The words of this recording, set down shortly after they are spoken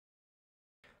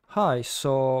Hi,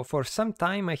 so for some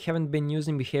time I haven't been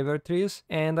using behavior trees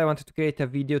and I wanted to create a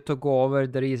video to go over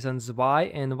the reasons why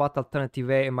and what alternative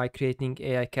way am I creating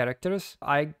AI characters.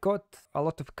 I got a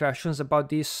lot of questions about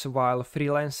this while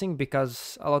freelancing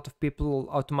because a lot of people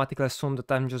automatically assume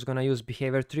that I'm just gonna use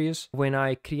behavior trees when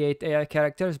I create AI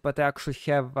characters, but I actually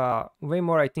have a way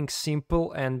more, I think,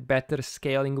 simple and better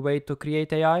scaling way to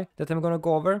create AI that I'm gonna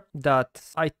go over that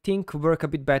I think work a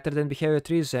bit better than behavior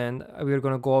trees, and we're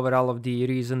gonna go over all of the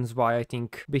reasons why I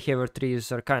think behavior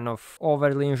trees are kind of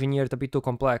overly engineered, a bit too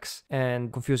complex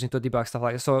and confusing to debug, stuff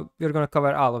like that. So we're gonna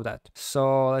cover all of that.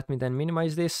 So let me then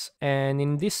minimize this, and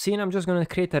in this scene I'm just gonna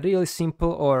create a really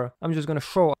simple, or I'm just gonna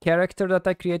show a character that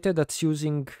I created that's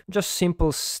using just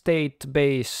simple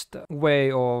state-based way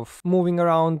of moving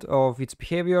around of its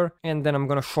behavior, and then I'm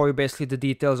gonna show you basically the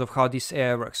details of how this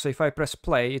AI works. So if I press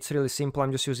play, it's really simple.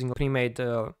 I'm just using pre-made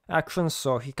actions.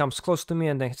 So he comes close to me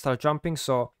and then he starts jumping.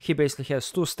 So he basically has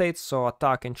two states, so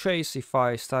attack and chase. If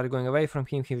I start going away from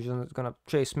him, he's just gonna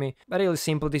chase me. But really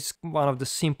simple. This is one of the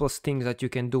simplest things that you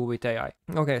can do with AI.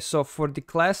 Okay, so for the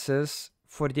classes,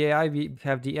 for the AI, we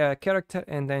have the AI character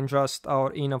and then just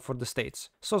our enum for the states.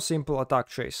 So simple, attack,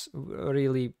 chase,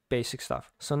 really basic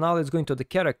stuff. So now let's go into the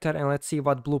character and let's see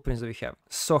what blueprints we have.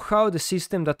 So how the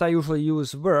system that I usually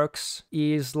use works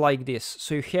is like this.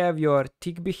 So you have your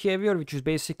tick behavior, which is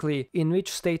basically in which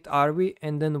state are we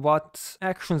and then what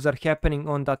actions are happening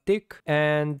on that tick.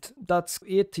 And that's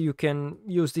it. You can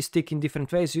use this tick in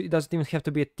different ways. It doesn't even have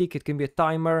to be a tick. It can be a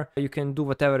timer. You can do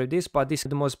whatever it is, but this is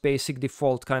the most basic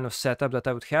default kind of setup that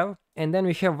I would have. And then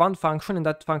we have one function, and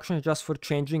that function is just for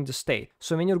changing the state.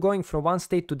 So when you're going from one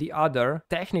state to the other,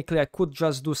 technically I could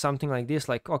just do something like this,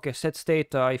 like, okay, set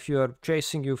state, if you're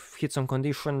chasing, you've hit some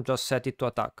condition, just set it to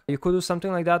attack. You could do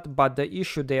something like that, but the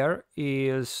issue there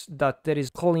is that there is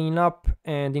cleanup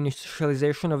and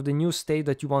initialization of the new state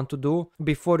that you want to do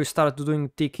before you start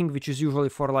doing ticking, which is usually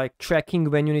for like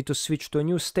checking when you need to switch to a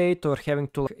new state or having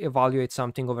to like, evaluate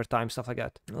something over time, stuff like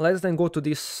that. Let's then go to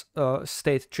this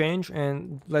state change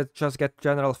and let's just get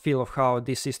general feel of how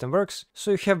this system works. So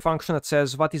you have a function that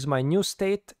says what is my new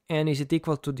state and is it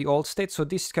equal to the old state. So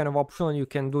this is kind of optional, you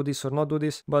can do this or not do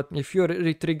this, but if you're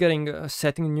retriggering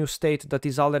setting a new state that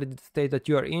is already the state that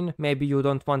you're in, maybe you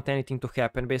don't want anything to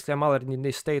happen. Basically I'm already in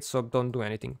this state, so don't do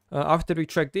anything. After we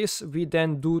check this, we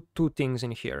then do two things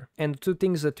in here, and the two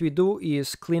things that we do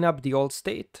is clean up the old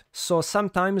state. So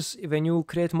sometimes when you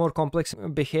create more complex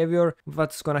behavior,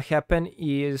 what's gonna happen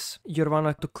is you're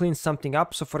gonna to clean something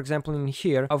up. So for example in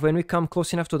here, when we come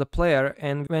close enough to the player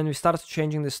and when we start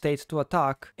changing the state to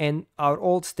attack and our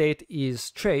old state is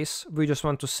chase, we just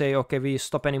want to say, okay, we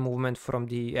stop any movement from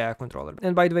the AI controller.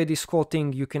 And by the way, this whole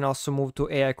thing you can also move to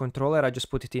AI controller. I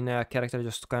just put it in a character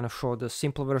just to kind of show the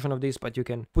simple version of this, but you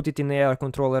can put it in AI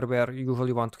controller where you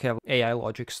usually want to have AI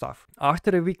logic stuff.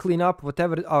 After we clean up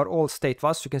whatever our old state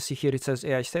was, you can see here it says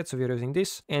AI state, so we're using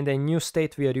this, and then new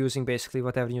state we are using basically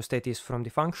whatever new state is from the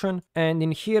function. And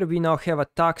in here we now have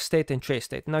attack state and chase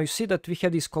state. Now you see that we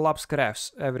have these collapse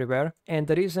graphs everywhere, and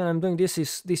the reason I'm doing this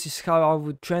is how I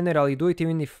would generally do it,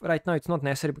 even if right now it's not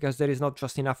necessary because there is not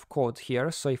just enough code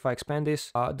here. So if I expand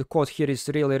this, the code here is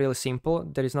really simple.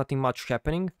 There is nothing much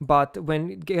happening, but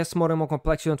when it gets more and more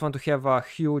complex, you don't want to have a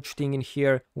huge thing in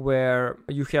here where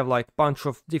you have like a bunch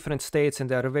of different states and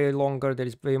they're way longer, there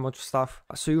is very much stuff.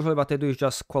 So usually what I do is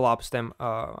just collapse them.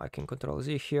 I can Control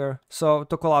Z here. So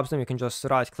to collapse them, you can just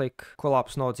right click,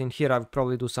 collapse nodes. In here I would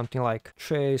probably do something like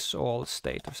chase all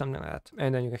state or something like that,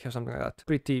 and then you can have something like that.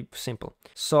 Pretty simple.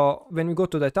 So when we go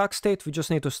to the attack state, we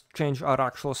just need to change our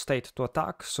actual state to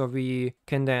attack, so we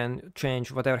can then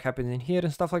change whatever happens in here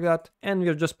and stuff like that, and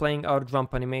we're just playing our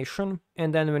jump animation.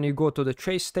 And then when you go to the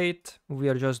chase state, we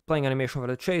are just playing animation for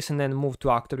the chase, and then move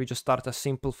to actor, we just start a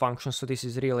simple function. So this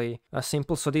is really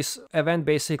simple. So this event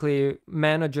basically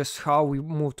manages how we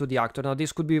move to the actor. Now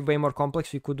this could be way more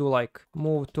complex. We could do like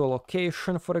move to a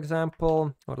location, for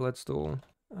example, or let's do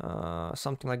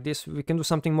something like this. We can do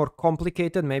something more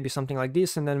complicated, maybe something like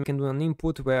this, and then we can do an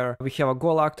input where we have a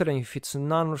goal actor, and if it's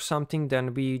none or something,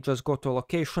 then we just go to a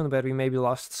location where we maybe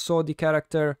last saw the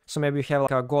character. So maybe we have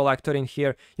like a goal actor in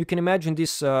here. You can imagine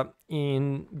this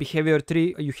in behavior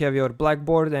tree, you have your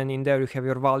blackboard, and in there you have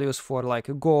your values for like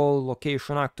goal,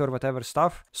 location, actor, whatever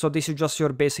stuff. So this is just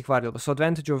your basic variable. So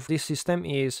advantage of this system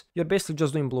is you're basically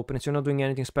just doing blueprints. You're not doing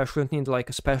anything special. You don't need like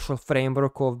a special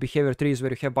framework of behavior trees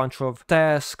where you have a bunch of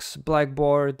tasks,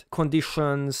 blackboard,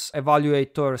 conditions,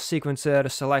 evaluator, sequencer,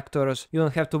 selectors. You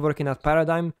don't have to work in that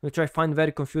paradigm, which I find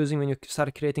very confusing when you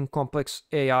start creating complex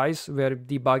AIs where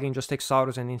debugging just takes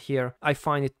hours, and in here I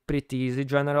find it pretty easy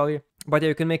generally. But yeah,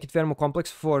 you can make it very more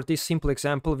complex. For this simple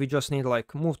example, we just need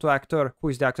like move to actor, who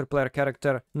is the actor player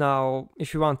character. Now,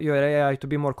 if you want your AI to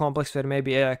be more complex, where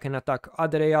maybe AI can attack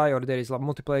other AI, or there is like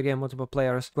multiplayer game, multiple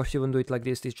players, of course you wouldn't do it like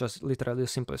this. It's just literally the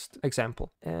simplest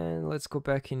example. And let's go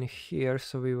back in here.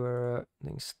 So we were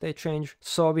doing state change.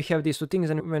 So we have these two things,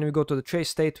 and when we go to the chase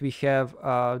state, we have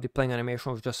the playing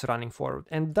animation of just running forward.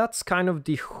 And that's kind of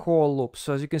the whole loop.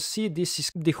 So as you can see, this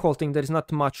is the whole thing. There is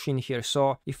not much in here.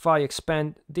 So if I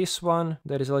expand this one,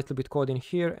 there is a little bit code in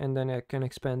here, and then I can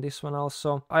expand this one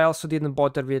also. I also didn't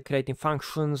bother with creating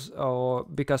functions,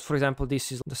 because for example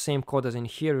this is the same code as in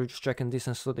here. We're just checking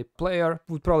distance to the player.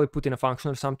 We'd probably put in a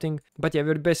function or something, but yeah,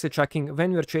 we're basically checking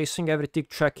when we're chasing every tick,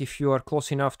 check if you are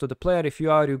close enough to the player. If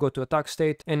you are, you go to attack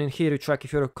state, and in here you check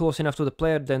if you're close enough to the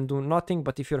player, then do nothing,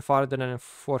 but if you're farther than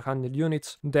 400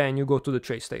 units, then you go to the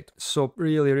chase state. So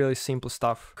really simple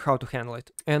stuff, how to handle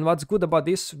it. And what's good about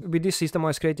this, with this system I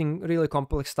was creating really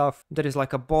complex stuff. There is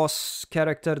like a boss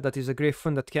character that is a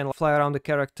griffin that can fly around the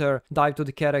character, dive to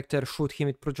the character, shoot him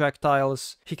with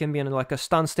projectiles. He can be in like a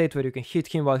stun state where you can hit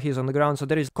him while he's on the ground. So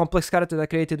there is complex character that I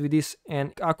created with this,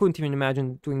 and I couldn't even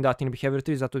imagine doing that in behavior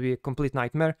trees. That would be a complete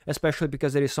nightmare, especially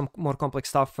because there is some more complex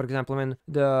stuff. For example, when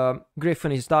the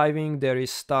griffin is diving, there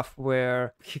is stuff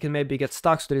where he can maybe get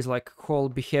stuck. So there is like whole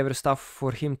behavior stuff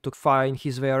for him to find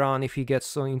his way around if he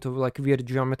gets into like weird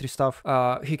geometry stuff.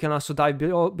 He can also dive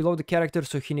below the character,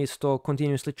 so he needs to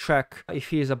continuously check if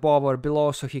he is above or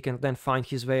below, so he can then find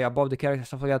his way above the character,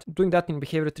 stuff like that. Doing that in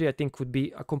behavior tree I think would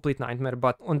be a complete nightmare,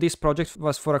 but on this project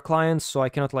was for a client, so I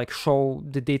cannot like show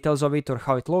the details of it or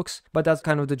how it looks, but that's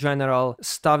kind of the general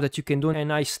stuff that you can do.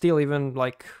 And I still, even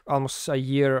like almost a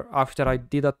year after I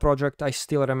did that project, I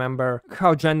still remember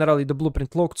how generally the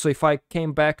blueprint looked. So if I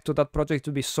came back to that project,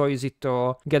 it would be so easy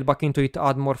to get back into it,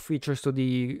 add more features to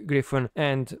the griffin.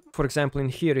 And for example in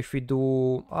here, if we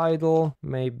do idle,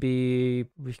 maybe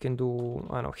we can do,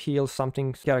 I don't know, heal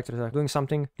something, characters are doing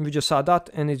something. We just add that,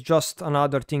 and it's just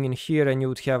another thing in here, and you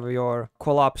would have your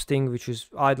collapse thing, which is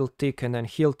idle tick and then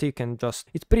heal tick, and just,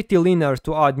 it's pretty linear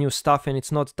to add new stuff, and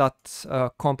it's not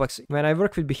that complex. When I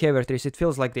work with behavior trees, it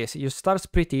feels like this. It starts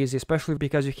pretty easy, especially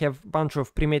because you have a bunch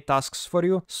of pre-made tasks for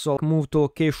you. So move to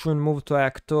location, move to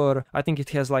actor. I think it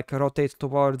has like rotate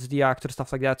towards the actor,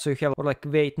 stuff like that. So you have, or like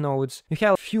wait nodes. You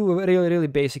have a few really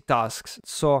basic tasks.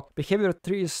 So behavior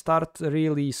trees start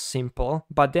really simple,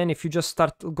 but then if you just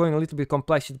start going a little bit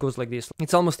complex, it goes like this.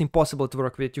 It's almost impossible to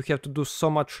work with. You have to do so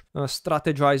much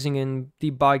strategizing and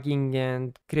debugging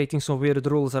and creating some weird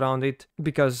rules around it,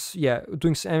 because yeah,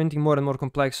 doing anything more and more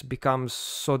complex becomes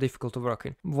so difficult to work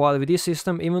in. While with this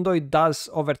system, even though it does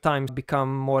over time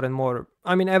become more and more,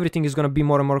 I mean, everything is going to be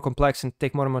more and more complex and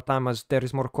take more and more time as there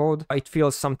is more code. It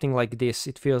feels something like this.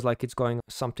 It feels like it's going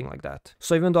something like that.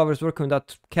 So even though I was working with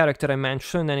that character I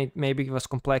mentioned, and it maybe was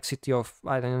complexity of,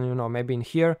 I don't even know, maybe in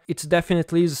here, it's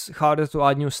definitely is harder to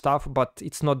add new stuff, but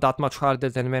it's not that much harder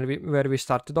than where we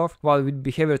started off. While with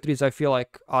behavior trees, I feel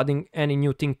like adding any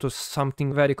new thing to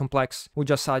something very complex would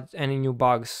just add any new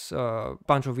bugs,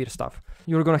 bunch of weird stuff.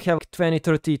 You're going to have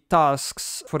 20-30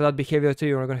 tasks for that behavior tree.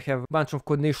 You're going to have a bunch of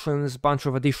conditions, bunch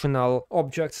of additional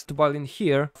objects. While in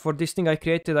here, for this thing I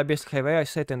created, I basically have AI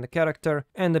set and the character,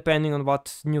 and depending on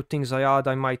what new things I add,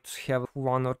 I might have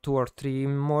 1 or 2 or 3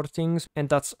 more things, and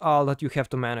that's all that you have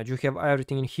to manage. You have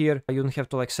everything in here. You don't have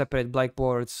to like separate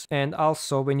blackboards. And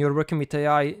also when you're working with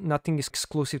AI, nothing is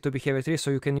exclusive to behavior tree,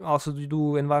 so you can also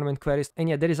do environment queries. And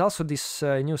yeah, there is also this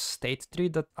new state tree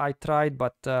that I tried,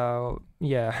 but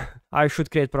yeah, I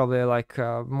should create probably like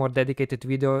a more dedicated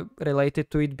video related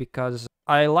to it, because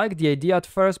I like the idea at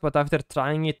first, but after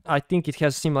trying it, I think it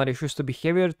has similar issues to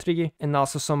behavior tree, and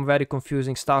also some very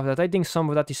confusing stuff that I think some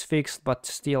of that is fixed, but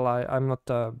still I'm not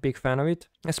a big fan of it.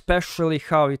 Especially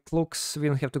how it looks. We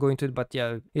don't have to go into it, but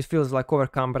yeah, it feels like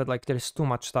overcumbered, like there's too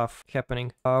much stuff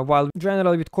happening. While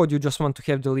generally with code, you just want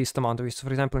to have the least amount of it. So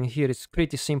for example, in here, it's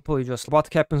pretty simple. You just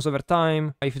what happens over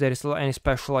time, if there is any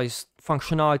specialized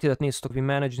functionality that needs to be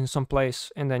managed in some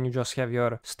place, and then you just have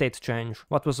your state change.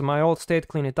 What was my old state,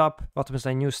 clean it up. What was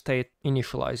my new state,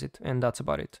 initialize it, and that's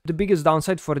about it. The biggest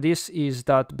downside for this is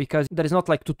that because there is not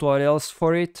like tutorials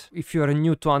for it, if you're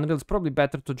new to Unreal, it's probably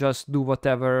better to just do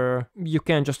whatever you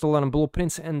can, just to learn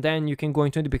blueprints, and then you can go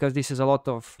into it, because this is a lot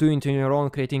of doing it on your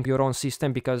own, creating your own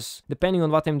system, because depending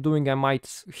on what I'm doing, I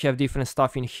might have different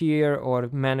stuff in here or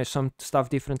manage some stuff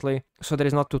differently. So there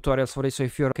is not tutorials for it. So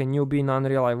if you're a newbie in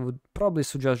Unreal, I would probably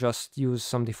suggest just use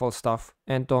some default stuff.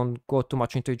 and don't go too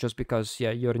much into it just because,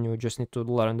 yeah, you're new, you just need to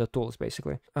learn the tools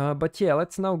basically. But yeah,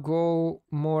 let's now go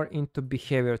more into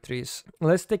behavior trees.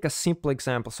 Let's take a simple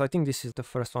example. So I think this is the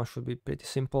first one, should be pretty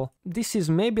simple. This is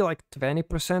maybe like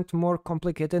 20% more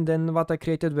complicated than what I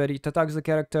created, where it attacks the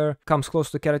character, comes close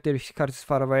to the character, if character is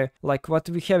far away. Like what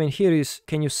we have in here is,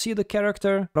 can you see the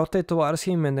character, rotate towards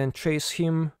him and then chase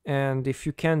him, and if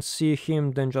you can't see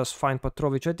him, then just find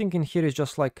patrol, which I think in here is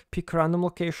just like pick random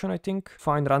location, I think.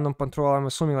 Find random patrol, I'm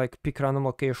assuming like pick random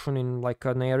location in like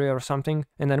an area or something,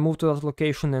 and then move to that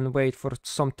location and wait for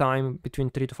some time between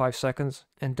 3 to 5 seconds.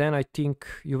 And then I think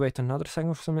you wait another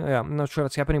second or something. Yeah, I'm not sure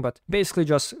what's happening, but basically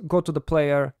just go to the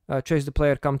player, chase the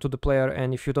player, come to the player,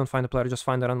 and if you don't find the player, just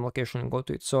find a random location and go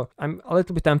to it. So I'm a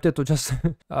little bit tempted to just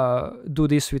do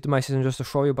this with my system just to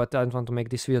show you, but I don't want to make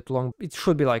this video too long. It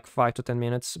should be like 5 to 10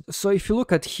 minutes. So if you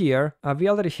look at here, we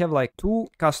already have like 2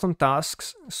 custom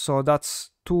tasks. So that's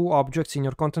 2 objects in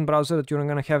your content browser that you're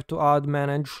gonna have to add,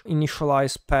 manage,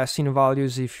 initialize, pass in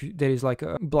values if there is like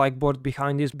a blackboard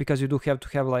behind this, because you do have to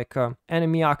have like a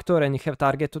enemy actor and you have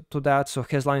target to that, so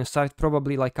has line of sight,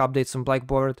 probably like updates on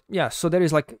blackboard. Yeah, so there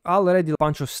is like already a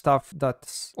bunch of stuff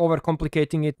that's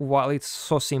overcomplicating it while it's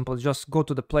so simple. Just go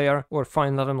to the player or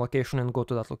find another location and go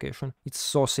to that location. It's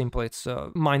so simple, it's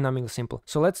mind-numbingly simple.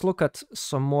 So let's look at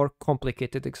some more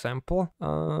complicated example.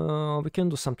 We can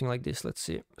do something like this, let's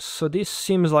see. So this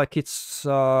seems like it's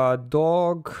a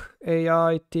dog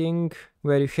AI thing,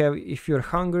 where you have, if you're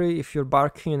hungry, if you're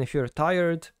barking, and if you're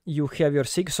tired, you have your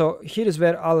sequence. So here is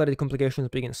where already complications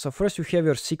begin. So first you have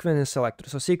your sequence and selector.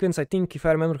 So sequence, I think if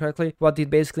I remember correctly, what it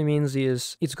basically means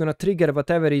is it's gonna trigger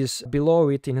whatever is below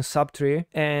it in a subtree,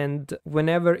 and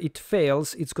whenever it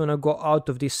fails, it's gonna go out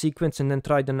of this sequence and then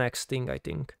try the next thing, I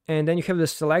think. And then you have the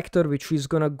selector, which is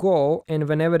gonna go, and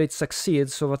whenever it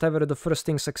succeeds, so whatever the first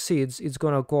thing succeeds, it's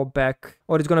gonna go back,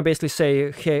 or it's gonna basically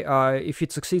say, hey, if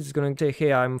it succeeds, it's gonna say,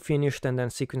 hey, I'm finished, and then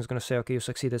sequence is gonna say, okay, you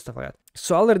succeeded, stuff like that.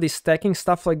 So already stacking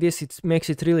stuff like this, it makes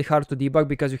it really hard to debug,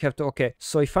 because you have to, okay,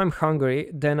 so if I'm hungry,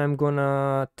 then I'm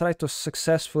gonna try to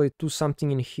successfully do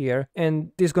something in here,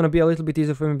 and this is gonna be a little bit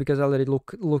easier for me because I already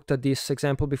looked at this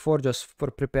example before, just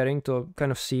for preparing to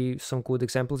kind of see some good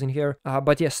examples in here.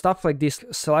 But yeah, stuff like this,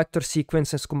 selector,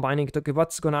 sequences, combining it, okay,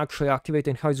 what's gonna actually activate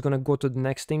and how it's gonna go to the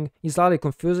next thing is slightly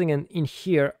confusing, and in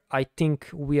here I think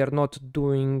we are not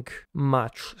doing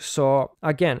much. So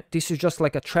again, this is just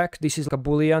like a check, this is like a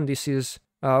boolean, this is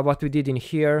what we did in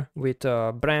here with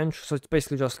branch. So it's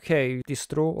basically just, hey, it is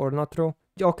true or not true.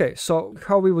 Okay, so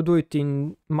how we would do it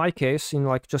in my case, in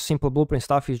like just simple blueprint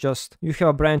stuff, is just you have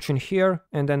a branch in here,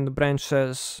 and then the branch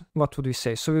says, what would we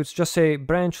say? So we would just say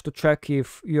branch to check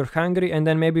if you're hungry, and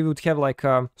then maybe we would have like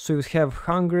so we would have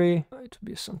hungry, it would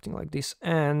be something like this,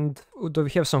 and do we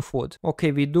have some food?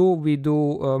 Okay, we do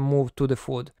move to the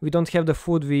food. We don't have the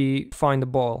food, we find the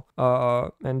ball,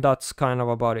 and that's kind of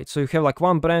about it. So you have like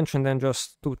one branch and then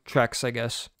just 2 checks, I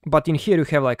guess. But in here you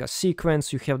have like a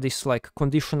sequence, you have this like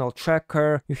conditional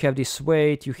checker, you have this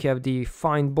wait, you have the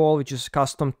find ball, which is a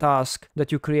custom task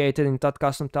that you created. In that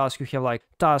custom task you have like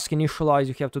task initialize,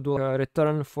 you have to do a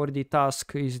return for the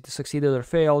task, is it succeeded or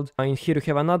failed. In here you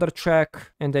have another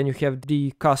check, and then you have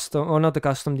the custom, or not the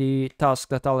custom, the task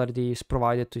that already is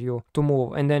provided to you to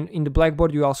move. And then in the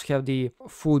blackboard you also have the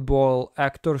football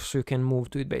actor, so you can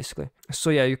move to it basically. So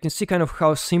yeah, you can see kind of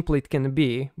how simple it can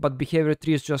be, but behavior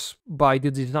trees just by the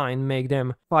design make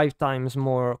them 5 times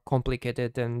more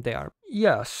complicated than they are.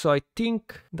 Yeah, so I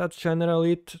think that's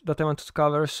generally it that I wanted to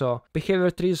cover. So behavior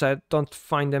trees, I don't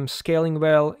find them scaling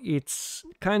well. It's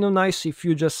kind of nice if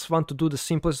you just want to do the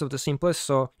simplest of the simplest.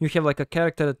 So you have like a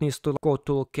character that needs to go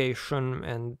to location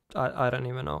and I don't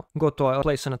even know, go to a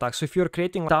place and attack. So if you're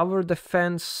creating a tower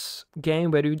defense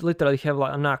game where you literally have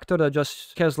like an actor that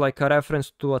just has like a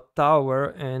reference to a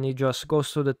tower and he just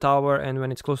goes to the tower, and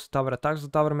when it's close to the tower attacks the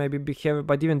tower, maybe behavior,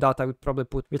 but even that I would probably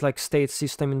put with like state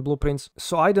system in blueprints.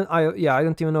 So I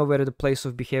don't even know where the place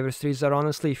of behavior trees are,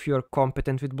 honestly, if you're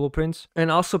competent with blueprints.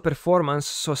 And also performance,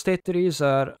 so state trees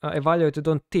are evaluated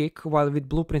on tick, while with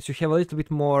blueprints you have a little bit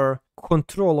more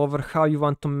control over how you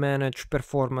want to manage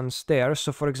performance there.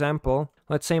 So for example,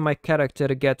 let's say my character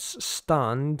gets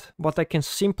stunned. What I can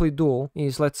simply do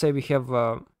is, let's say we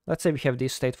have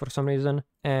this state for some reason,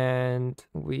 and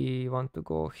we want to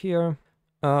go here.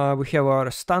 We have our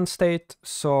stun state,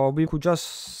 so we could just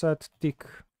set tick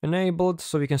enabled,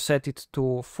 so we can set it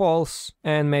to false,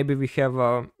 and maybe we have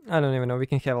a, I don't even know, we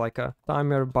can have like a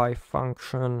timer by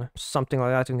function, something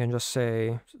like that. We can just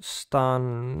say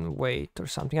stun wait or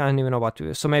something. I don't even know what to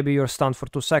do. So maybe you're stunned for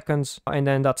 2 seconds, and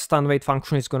then that stun wait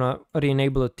function is gonna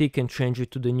re-enable a tick and change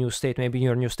it to the new state. Maybe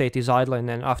your new state is idle, and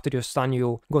then after you stun,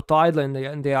 you go to idle,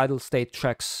 and the idle state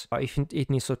checks if it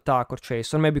needs to attack or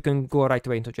chase. Or maybe you can go right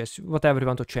away into chase. Whatever you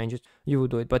want to change it, you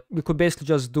would do it. But we could basically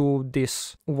just do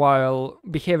this. While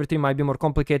behavior tree might be more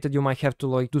complicated, you might have to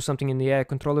like do something in the AI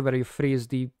controller where you freeze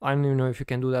the, I don't even know if you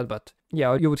can do that, but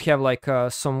yeah, you would have like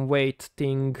some wait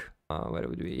thing. Where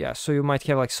would we? Yeah, so you might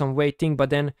have like some waiting, but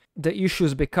then the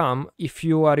issues become if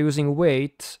you are using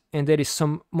wait and there is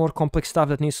some more complex stuff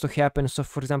that needs to happen. So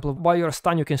for example, while you're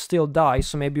stunned, you can still die.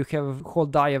 So maybe you have a whole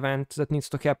die event that needs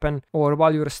to happen. Or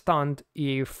while you're stunned,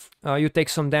 if you take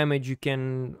some damage, you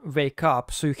can wake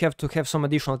up. So you have to have some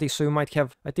additional things. So you might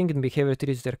have, I think in behavior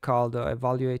trees, they're called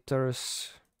evaluators.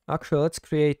 Actually, let's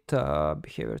create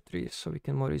behavior trees so we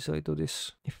can more easily do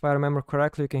this. If I remember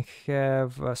correctly, you can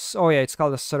have, oh yeah, it's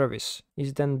called a service.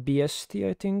 Is then BST,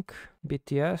 I think,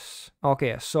 BTS.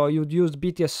 Okay, so you'd use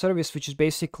BTS service, which is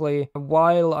basically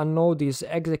while a node is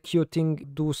executing,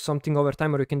 do something over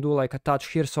time, or you can do like a touch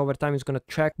here. So over time, it's gonna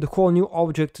check the whole new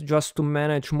object just to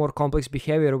manage more complex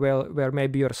behavior where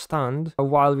maybe you're stunned.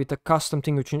 While with a custom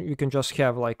thing, which you can just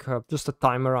have like just a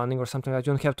timer running or something like that.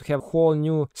 You don't have to have a whole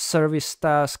new service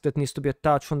task that needs to be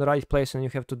attached on the right place, and you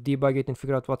have to debug it and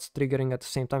figure out what's triggering at the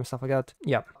same time, stuff like that.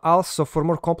 Yeah. Also, for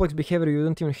more complex behavior, you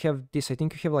don't even have this. I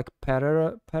think you have like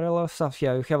parallel stuff.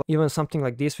 Yeah, you have even something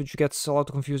like this, which gets a lot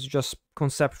confused just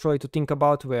conceptually to think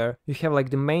about, where you have like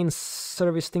the main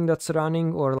service thing that's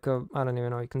running, or like a, I don't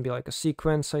even know, it can be like a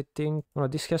sequence, I think. No,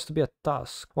 this has to be a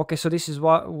task. Okay, so this is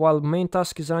while main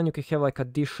task is running, you can have like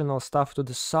additional stuff to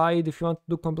the side if you want to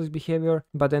do complex behavior,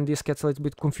 but then this gets a little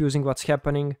bit confusing what's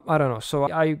happening. I don't know, so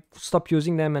I stopped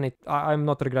using them, and I'm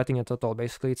not regretting it at all.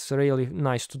 Basically, it's really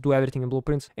nice to do everything in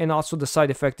Blueprints, and also the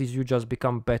side effect is you just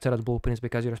become better at Blueprints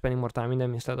because you're spending more time in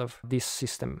them instead of this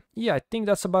system. Yeah, I think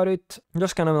that's about it.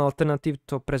 Just kind of an alternative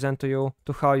to present to you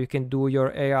to how you can do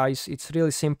your AIs. It's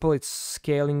really simple, it's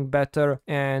scaling better,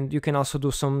 and you can also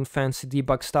do some fancy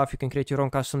debug stuff. You can create your own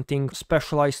custom thing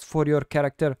specialized for your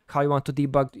character, how you want to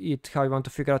debug it, how you want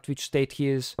to figure out which state he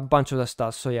is, a bunch of that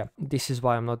stuff. So yeah, this is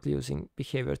why I'm not using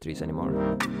behavior trees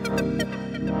anymore.